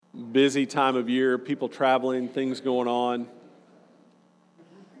busy time of year, people traveling, things going on,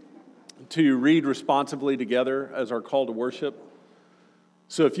 to read responsively together as our call to worship.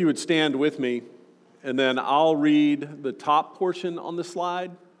 So if you would stand with me, and then I'll read the top portion on the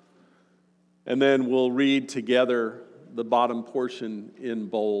slide, and then we'll read together the bottom portion in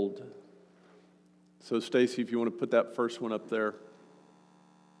bold. So Stacy, if you want to put that first one up there.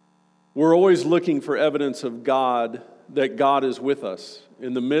 We're always looking for evidence of God, that God is with us.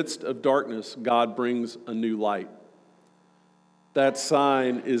 In the midst of darkness, God brings a new light. That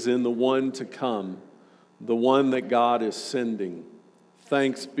sign is in the one to come, the one that God is sending.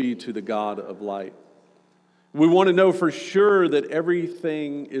 Thanks be to the God of light. We want to know for sure that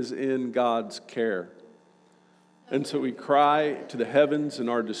everything is in God's care. And so we cry to the heavens in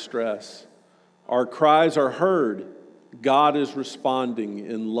our distress. Our cries are heard. God is responding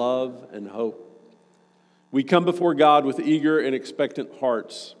in love and hope. We come before God with eager and expectant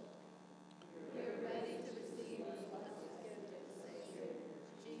hearts.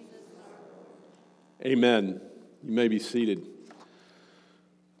 Amen. You may be seated.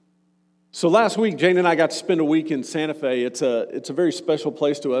 So last week, Jane and I got to spend a week in Santa Fe. It's a very special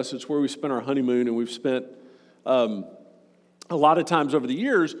place to us. It's where we spent our honeymoon, and we've spent a lot of times over the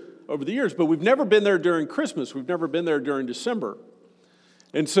years, but we've never been there during Christmas. We've never been there during December.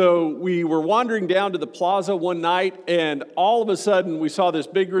 And so we were wandering down to the plaza one night, and all of a sudden we saw this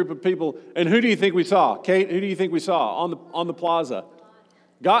big group of people. And who do you think we saw? Kate, who do you think we saw on the plaza?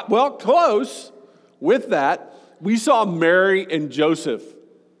 Well, close with that. We saw Mary and Joseph.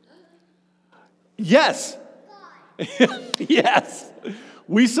 Yes. Yes.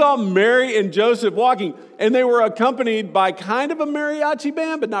 We saw Mary and Joseph walking, and they were accompanied by kind of a mariachi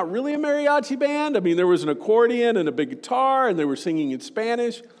band, but not really a mariachi band. I mean, there was an accordion and a big guitar, and they were singing in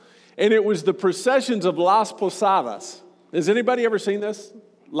Spanish. And it was the processions of Las Posadas. Has anybody ever seen this?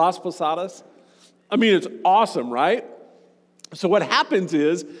 Las Posadas? I mean, it's awesome, right? So what happens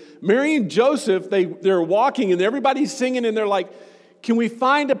is, Mary and Joseph, they're walking, and everybody's singing, and they're like, can we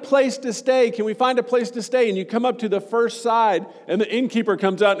find a place to stay? Can we find a place to stay? And you come up to the first side, and the innkeeper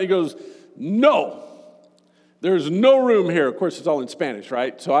comes out, and he goes, no, there's no room here. Of course, it's all in Spanish,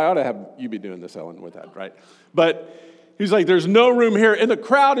 right? So I ought to have you be doing this, Ellen, with that, right? But he's like, there's no room here. And the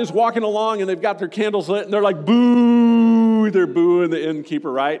crowd is walking along, and they've got their candles lit, and they're like, boo. They're booing the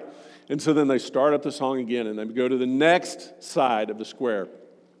innkeeper, right? And so then they start up the song again, and they go to the next side of the square.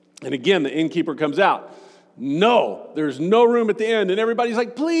 And again, the innkeeper comes out. No, there's no room at the end. And everybody's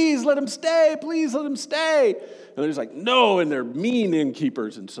like, please let him stay. Please let him stay. And they're just like, no, and they're mean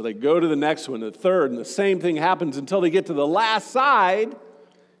innkeepers. And so they go to the next one, the third, and the same thing happens until they get to the last side.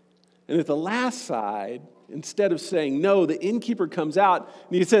 And at the last side, instead of saying no, the innkeeper comes out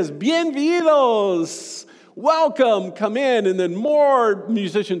and he says, bienvenidos, welcome, come in. And then more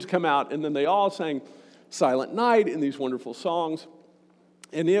musicians come out. And then they all sang Silent Night in these wonderful songs.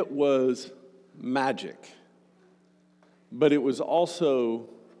 And it was magic. But it was also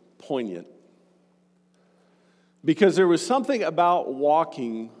poignant. Because there was something about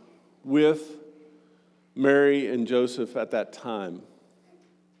walking with Mary and Joseph at that time.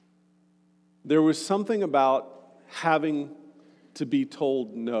 There was something about having to be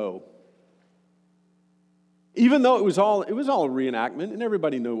told no. Even though it was all a reenactment and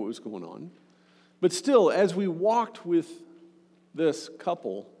everybody knew what was going on. But still, as we walked with this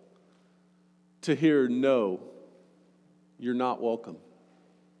couple, to hear no, you're not welcome.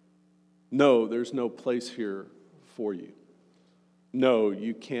 No, there's no place here for you. No,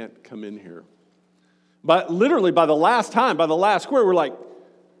 you can't come in here. But literally by the last square, we're like,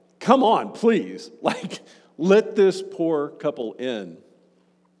 come on, please. Like, let this poor couple in.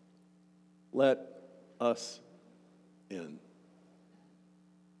 Let us in.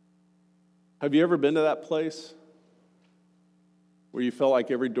 Have you ever been to that place where you felt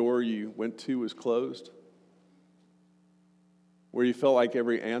like every door you went to was closed? Where you felt like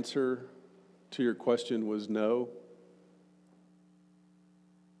every answer to your question was no?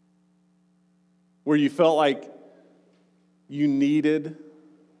 Where you felt like you needed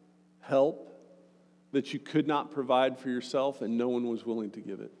help that you could not provide for yourself and no one was willing to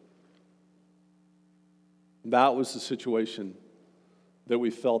give it? That was the situation that we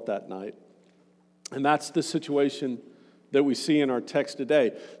felt that night. And that's the situation that we see in our text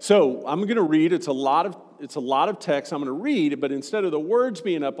today. So I'm going to read. It's a lot of text I'm going to read, but instead of the words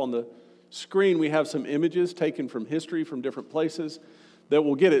being up on the screen, we have some images taken from history from different places that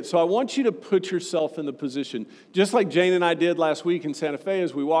will get it. So I want you to put yourself in the position, just like Jane and I did last week in Santa Fe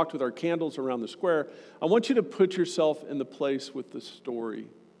as we walked with our candles around the square. I want you to put yourself in the place with the story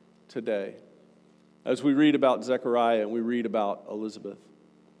today as we read about Zechariah and we read about Elizabeth.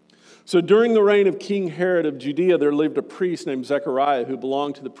 So during the reign of King Herod of Judea, there lived a priest named Zechariah who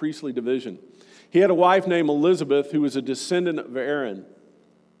belonged to the priestly division. He had a wife named Elizabeth who was a descendant of Aaron.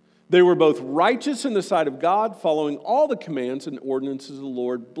 They were both righteous in the sight of God, following all the commands and ordinances of the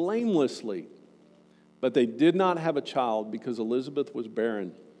Lord blamelessly. But they did not have a child because Elizabeth was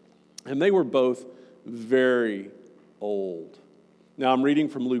barren, and they were both very old. Now I'm reading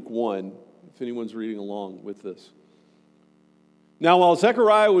from Luke 1, if anyone's reading along with this. Now, while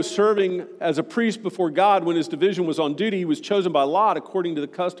Zechariah was serving as a priest before God when his division was on duty, he was chosen by lot, according to the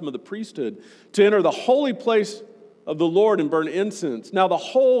custom of the priesthood, to enter the holy place of the Lord and burn incense. Now, the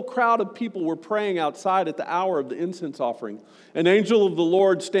whole crowd of people were praying outside at the hour of the incense offering. An angel of the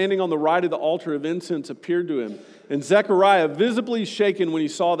Lord, standing on the right of the altar of incense, appeared to him. And Zechariah, visibly shaken when he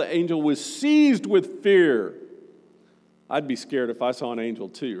saw the angel, was seized with fear. I'd be scared if I saw an angel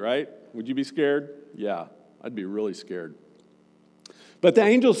too, right? Would you be scared? Yeah, I'd be really scared. But the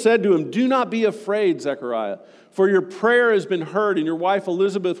angel said to him, "Do not be afraid, Zechariah, for your prayer has been heard, and your wife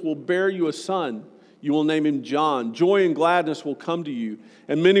Elizabeth will bear you a son. You will name him John. Joy and gladness will come to you,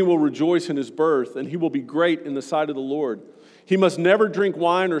 and many will rejoice in his birth, and he will be great in the sight of the Lord. He must never drink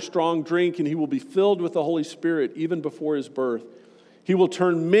wine or strong drink, and he will be filled with the Holy Spirit even before his birth. He will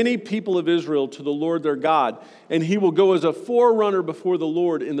turn many people of Israel to the Lord their God, and he will go as a forerunner before the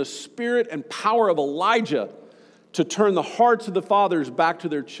Lord in the spirit and power of Elijah, to turn the hearts of the fathers back to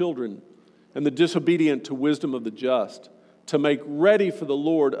their children, and the disobedient to wisdom of the just, to make ready for the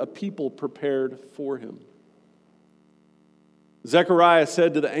Lord a people prepared for him." Zechariah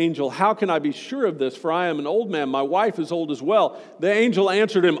said to the angel, "How can I be sure of this? For I am an old man. My wife is old as well." The angel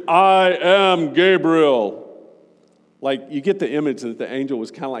answered him, "I am Gabriel." Like, you get the image that the angel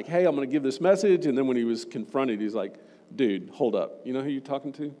was kind of like, "Hey, I'm going to give this message." And then when he was confronted, he's like, "Dude, hold up. You know who you're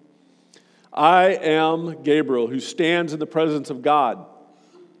talking to? I am Gabriel, who stands in the presence of God,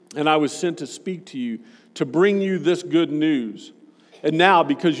 and I was sent to speak to you, to bring you this good news. And now,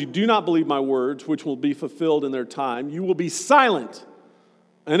 because you do not believe my words, which will be fulfilled in their time, you will be silent,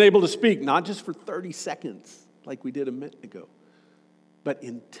 unable to speak, not just for 30 seconds, like we did a minute ago, but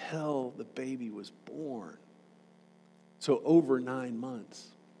until the baby was born. So over 9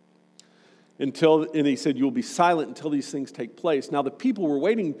 months. And he said, "You will be silent until these things take place." Now the people were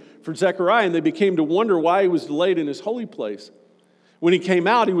waiting for Zechariah, and they began to wonder why he was delayed in his holy place. When he came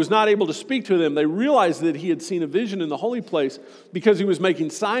out, he was not able to speak to them. They realized that he had seen a vision in the holy place because he was making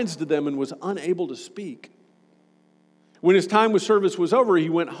signs to them and was unable to speak. When his time with service was over, he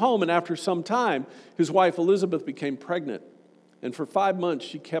went home, and after some time, his wife Elizabeth became pregnant. And for 5 months,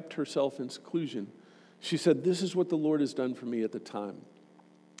 she kept herself in seclusion. She said, "This is what the Lord has done for me at the time,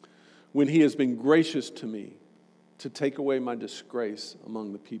 when he has been gracious to me to take away my disgrace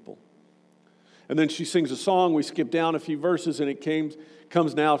among the people." And then she sings a song. We skip down a few verses, and it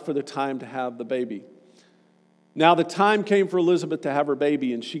comes now for the time to have the baby. Now the time came for Elizabeth to have her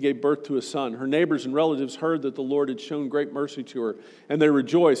baby, and she gave birth to a son. Her neighbors and relatives heard that the Lord had shown great mercy to her, and they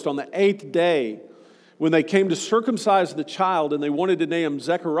rejoiced. On the 8th day, when they came to circumcise the child, and they wanted to name him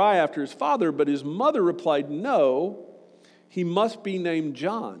Zechariah after his father, but his mother replied, "No, he must be named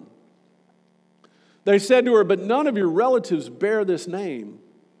John." They said to her, "But none of your relatives bear this name."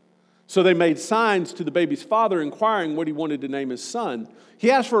 So they made signs to the baby's father, inquiring what he wanted to name his son. He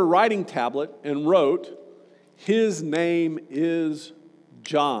asked for a writing tablet and wrote, "His name is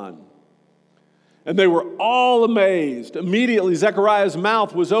John." And they were all amazed. Immediately, Zechariah's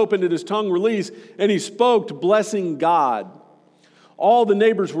mouth was opened and his tongue released, and he spoke, blessing God. All the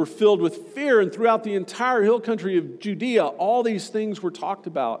neighbors were filled with fear, and throughout the entire hill country of Judea, all these things were talked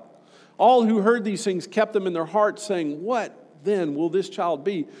about. All who heard these things kept them in their hearts, saying, "What then will this child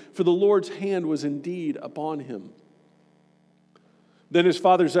be? For the Lord's hand was indeed upon him." Then his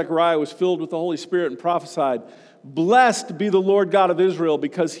father Zechariah was filled with the Holy Spirit and prophesied, "Blessed be the Lord God of Israel,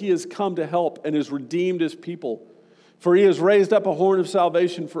 because he has come to help and has redeemed his people. For he has raised up a horn of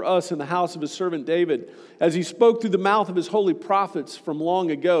salvation for us in the house of his servant David, as he spoke through the mouth of his holy prophets from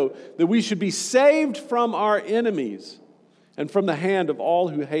long ago, that we should be saved from our enemies and from the hand of all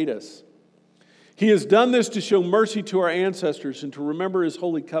who hate us. He has done this to show mercy to our ancestors and to remember his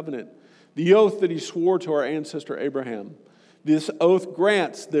holy covenant, the oath that he swore to our ancestor Abraham. This oath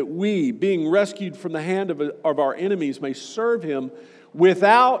grants that we, being rescued from the hand of our enemies, may serve him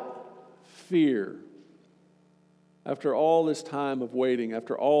without fear." After all this time of waiting,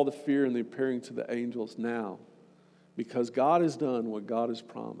 after all the fear and the appearance of the angels, now, because God has done what God has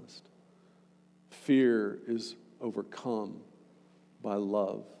promised, fear is overcome by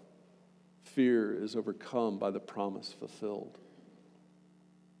love. Fear is overcome by the promise fulfilled.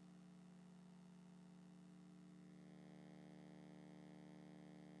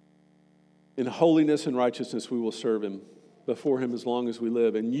 In holiness and righteousness we will serve him, before him as long as we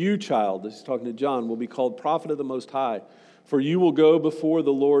live. And you, child," this is talking to John, "will be called prophet of the Most High, for you will go before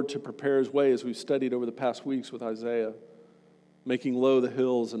the Lord to prepare his way," as we've studied over the past weeks with Isaiah, "making low the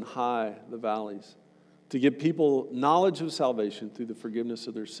hills and high the valleys, to give people knowledge of salvation through the forgiveness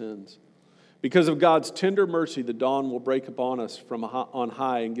of their sins. Because of God's tender mercy, the dawn will break upon us from on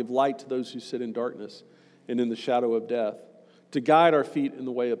high and give light to those who sit in darkness and in the shadow of death, to guide our feet in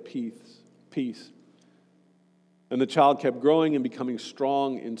the way of peace. And the child kept growing and becoming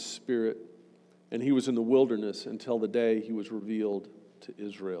strong in spirit, and he was in the wilderness until the day he was revealed to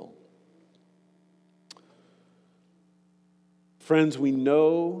Israel." Friends, we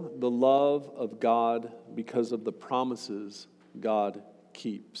know the love of God because of the promises God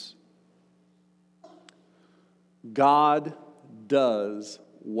keeps. God does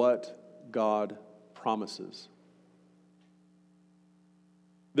what God promises.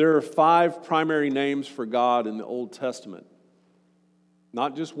 There are 5 primary names for God in the Old Testament.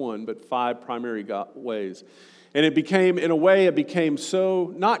 Not just one, but 5 primary ways. And it became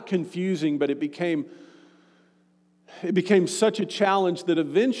so, not confusing, but it became such a challenge that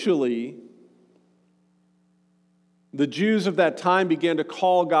eventually the Jews of that time began to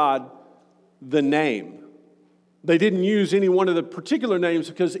call God the name. They didn't use any one of the particular names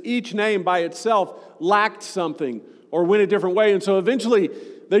because each name by itself lacked something or went a different way. And so eventually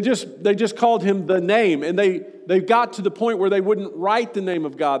they just called him the name. And they got to the point where they wouldn't write the name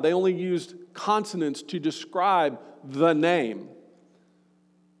of God. They only used consonants to describe the name.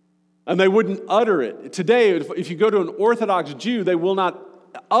 And they wouldn't utter it. Today, if you go to an Orthodox Jew, they will not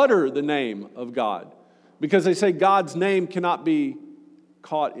utter the name of God because they say God's name cannot be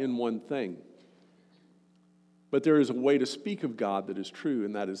caught in one thing. But there is a way to speak of God that is true,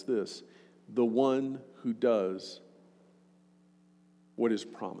 and that is this: the one who does what is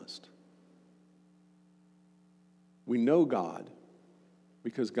promised. We know God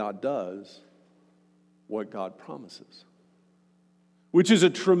because God does what God promises, which is a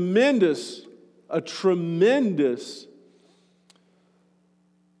tremendous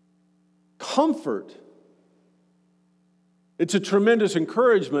comfort. It's a tremendous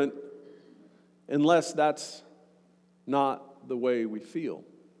encouragement, unless that's not the way we feel.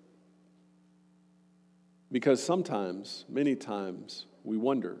 Because sometimes, many times, we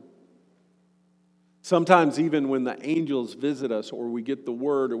wonder. Sometimes even when the angels visit us, or we get the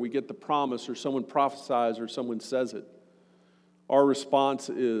word, or we get the promise, or someone prophesies, or someone says it, our response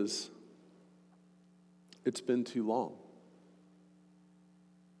is, "It's been too long."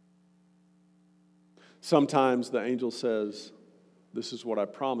 Sometimes the angel says, "This is what I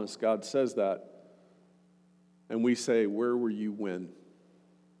promised." God says that. And we say, "Where were you when?"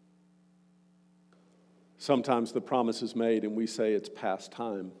 Sometimes the promise is made and we say, "It's past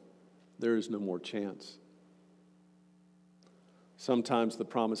time. There is no more chance." Sometimes the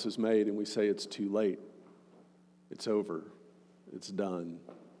promise is made and we say, "It's too late. It's over. It's done.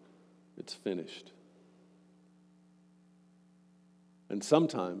 It's finished." And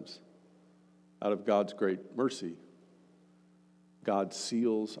sometimes, out of God's great mercy, God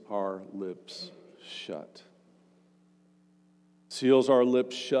seals our lips shut. Seals our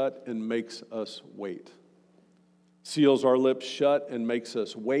lips shut and makes us wait. Seals our lips shut and makes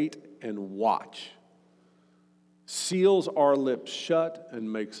us wait and watch. Seals our lips shut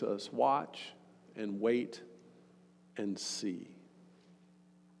and makes us watch and wait and see.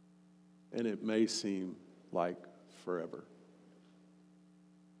 And it may seem like forever.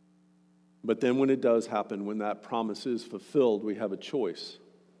 But then when it does happen, when that promise is fulfilled, we have a choice.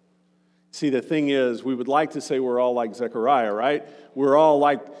 See, the thing is, we would like to say we're all like Zechariah, right? We're all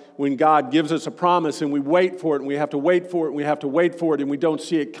like when God gives us a promise and we wait for it and we have to wait for it and we have to wait for it and we don't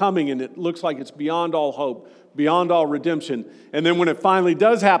see it coming and it looks like it's beyond all hope, beyond all redemption. And then when it finally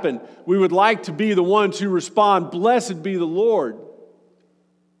does happen, we would like to be the ones who respond, "Blessed be the Lord."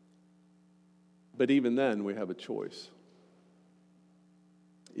 But even then, we have a choice.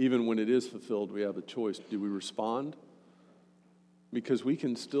 Even when it is fulfilled, we have a choice. Do we respond? Because we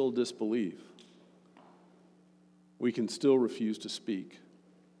can still disbelieve. We can still refuse to speak.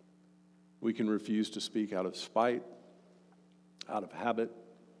 We can refuse to speak out of spite, out of habit,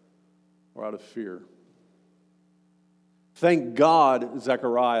 or out of fear. Thank God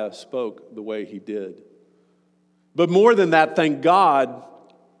Zechariah spoke the way he did. But more than that, thank God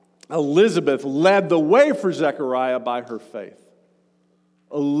Elizabeth led the way for Zechariah by her faith.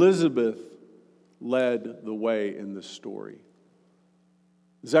 Elizabeth led the way in this story.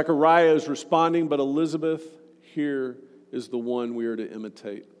 Zechariah is responding, but Elizabeth here is the one we are to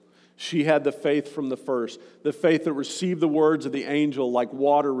imitate. She had the faith from the first, the faith that received the words of the angel like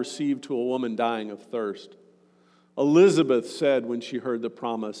water received to a woman dying of thirst. Elizabeth said when she heard the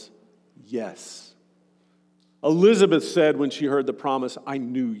promise, yes. Elizabeth said when she heard the promise, I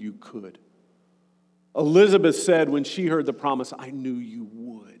knew you could. Elizabeth said when she heard the promise, I knew you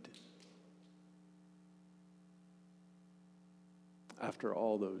would. After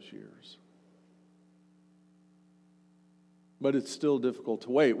all those years. But it's still difficult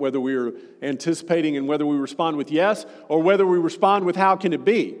to wait, whether we are anticipating and whether we respond with yes, or whether we respond with how can it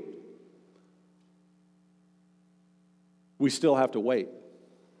be. We still have to wait.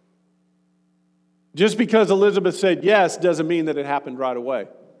 Just because Elizabeth said yes doesn't mean that it happened right away.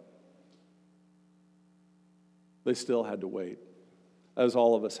 They still had to wait, as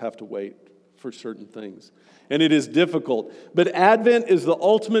all of us have to wait for certain things. And it is difficult. But Advent is the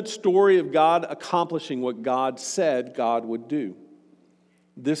ultimate story of God accomplishing what God said God would do.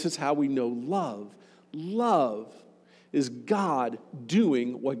 This is how we know love. Love is God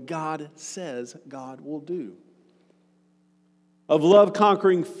doing what God says God will do. Of love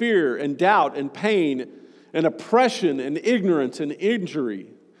conquering fear and doubt and pain and oppression and ignorance and injury.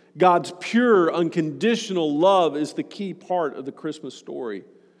 God's pure, unconditional love is the key part of the Christmas story.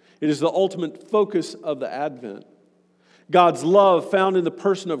 It is the ultimate focus of the Advent. God's love found in the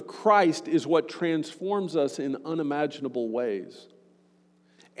person of Christ is what transforms us in unimaginable ways.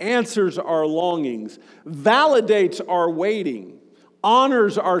 Answers our longings, validates our waiting,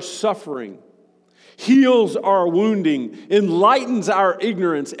 honors our suffering, heals our wounding, enlightens our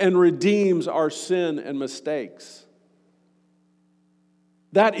ignorance, and redeems our sin and mistakes.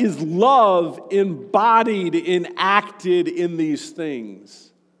 That is love embodied, enacted in these things.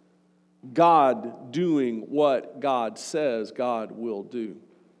 God doing what God says God will do.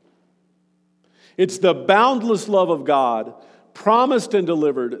 It's the boundless love of God, promised and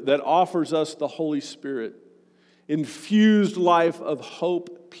delivered, that offers us the Holy Spirit, infused life of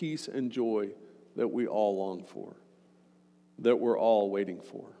hope, peace, and joy that we all long for, that we're all waiting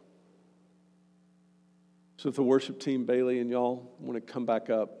for. So if the worship team, Bailey and y'all, want to come back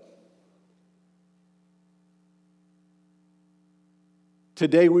up.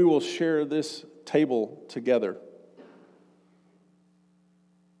 Today we will share this table together.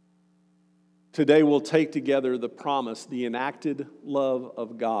 Today we'll take together the promise, the enacted love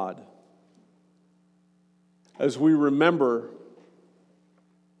of God. As we remember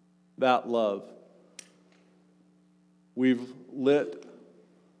that love, we've lit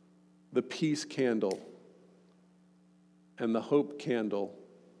the peace candle and the hope candle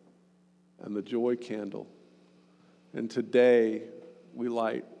and the joy candle. And today we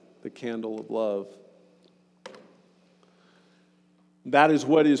light the candle of love. That is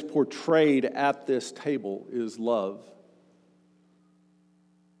what is portrayed at this table, is love.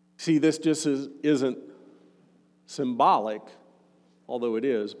 See, this just isn't symbolic, although it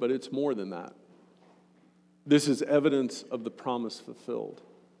is, but it's more than that. This is evidence of the promise fulfilled.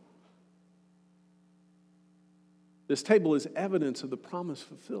 This table is evidence of the promise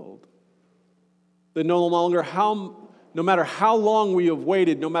fulfilled. That no matter how long we have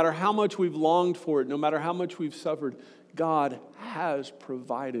waited, no matter how much we've longed for it, no matter how much we've suffered, God has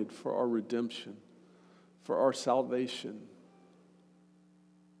provided for our redemption, for our salvation.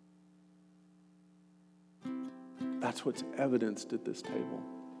 That's what's evidenced at this table.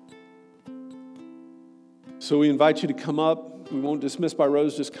 So we invite you to come up. We won't dismiss by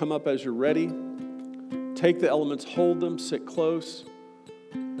rows. Just come up as you're ready. Take the elements, hold them, sit close,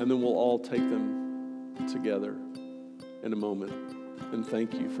 and then we'll all take them together in a moment. And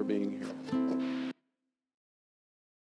thank you for being here.